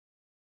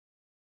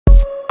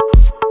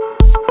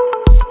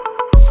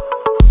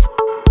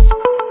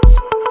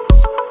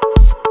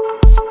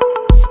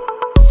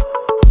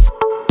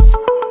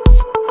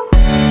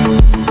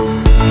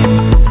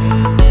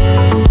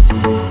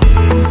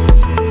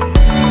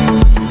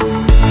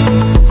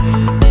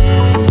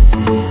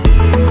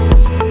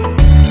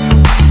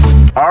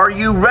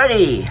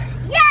ready?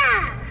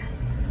 Yeah!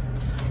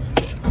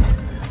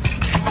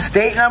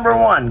 State number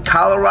 1,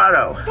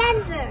 Colorado.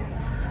 Denver.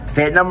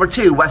 State number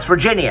 2, West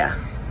Virginia.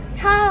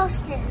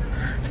 Charleston.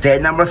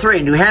 State number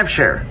 3, New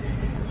Hampshire.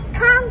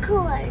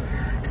 Concord.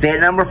 State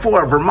number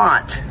 4,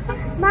 Vermont.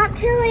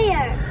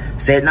 Montpelier.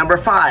 State number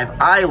 5,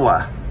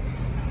 Iowa.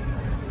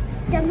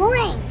 Des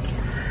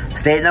Moines.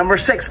 State number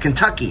 6,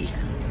 Kentucky.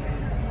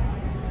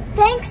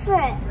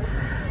 Frankfurt.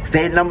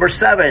 State number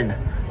 7,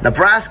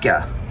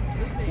 Nebraska.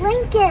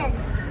 Lincoln.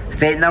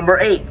 State number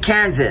 8,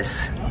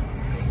 Kansas.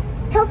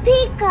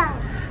 Topeka.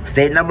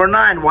 State number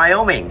 9,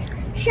 Wyoming.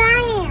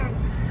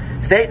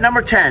 Cheyenne. State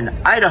number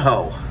 10,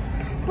 Idaho.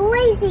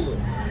 Boise.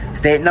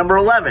 State number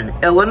 11,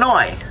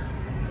 Illinois.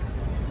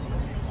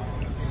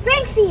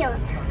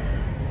 Springfield.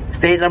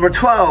 State number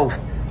 12,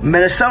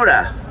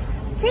 Minnesota.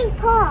 St.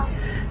 Paul.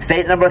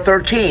 State number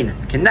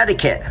 13,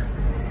 Connecticut.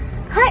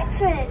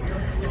 Hartford.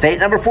 State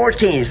number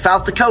 14,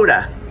 South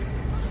Dakota.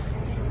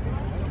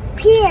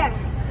 Pierre.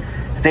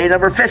 State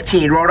number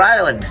 15, Rhode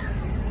Island.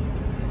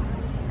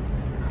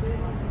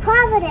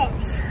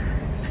 Providence.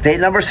 State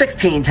number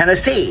 16,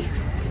 Tennessee.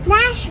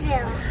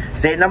 Nashville.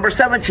 State number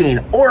 17,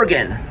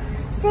 Oregon.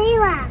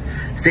 Salem.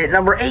 State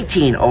number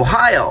 18,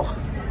 Ohio.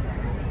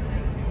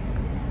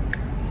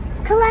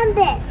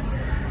 Columbus.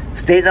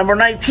 State number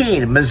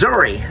 19,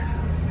 Missouri.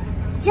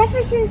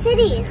 Jefferson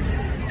City.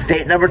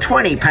 State number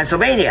 20,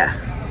 Pennsylvania.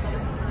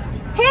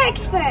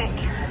 Harrisburg.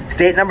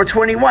 State number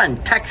 21,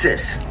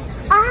 Texas.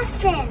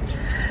 Austin.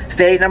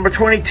 State number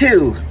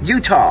 22,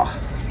 Utah.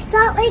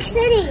 Salt Lake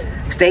City.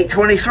 State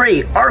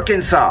 23,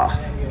 Arkansas.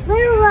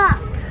 Little Rock.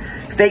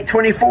 State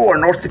 24,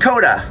 North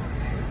Dakota.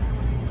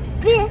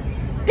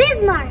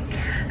 Bismarck.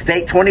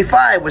 State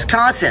 25,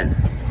 Wisconsin.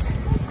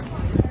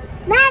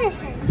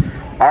 Madison.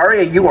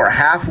 Arya, you are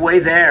halfway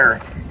there.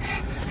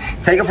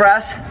 Take a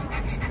breath.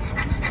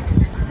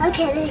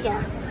 Okay, there you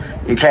go.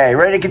 Okay,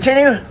 ready to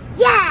continue?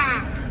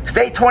 Yeah!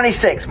 State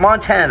 26,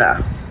 Montana.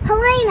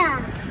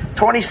 Helena.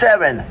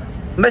 27,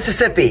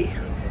 Mississippi.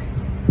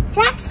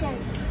 Jackson.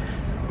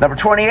 Number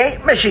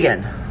 28,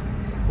 Michigan.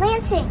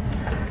 Lansing.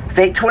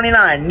 State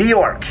 29, New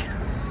York.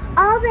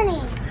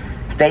 Albany.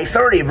 State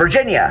 30,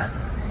 Virginia.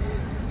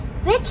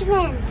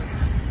 Richmond.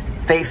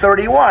 State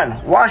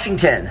 31,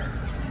 Washington.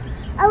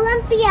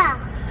 Olympia.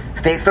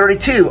 State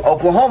 32,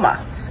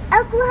 Oklahoma.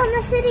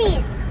 Oklahoma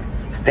City.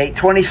 State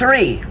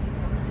 23,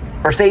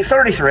 or State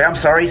 33, I'm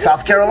sorry,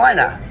 South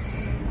Carolina.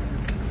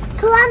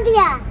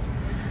 Columbia.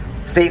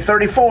 State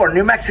 34,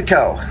 New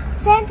Mexico.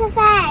 Santa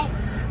Fe.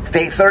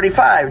 State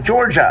 35,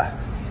 Georgia.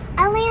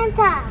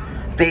 Atlanta.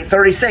 State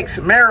 36,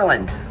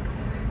 Maryland.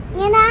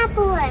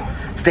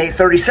 Minneapolis. State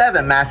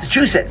 37,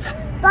 Massachusetts.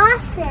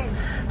 Boston.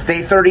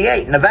 State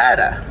 38,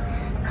 Nevada.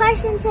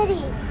 Carson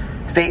City.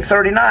 State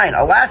 39,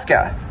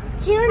 Alaska.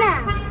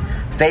 Juneau.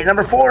 State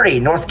number 40,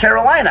 North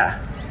Carolina.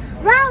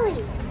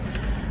 Raleigh.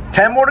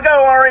 10 more to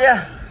go,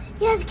 Arya.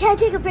 Yes, can I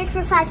take a break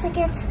for 5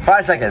 seconds?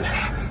 5 seconds.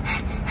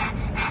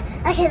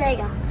 Okay, there you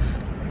go.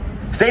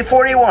 State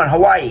 41,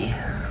 Hawaii.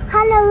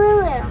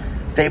 Honolulu.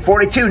 State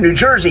 42, New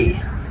Jersey.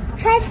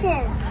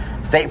 Trenton.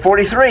 State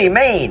 43,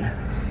 Maine.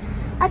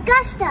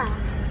 Augusta.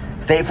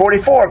 State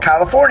 44,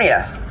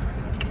 California.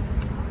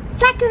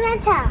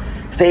 Sacramento.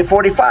 State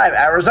 45,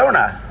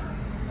 Arizona.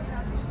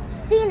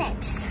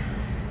 Phoenix.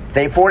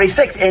 State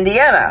 46,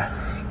 Indiana.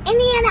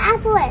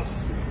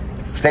 Indianapolis.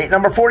 State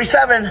number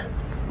 47,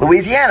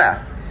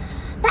 Louisiana.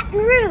 Baton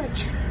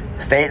Rouge.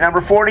 State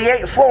number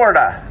 48,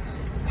 Florida.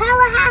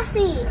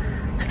 Tallahassee.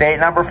 State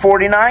number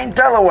 49,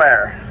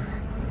 Delaware.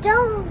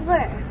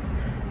 Dover.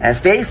 And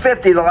state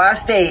 50, the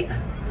last state,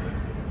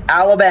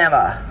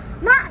 Alabama.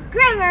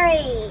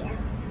 Montgomery.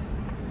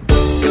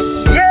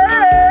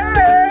 Yay,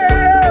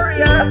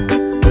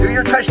 Arya! Do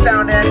your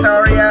touchdown dance,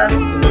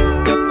 Arya.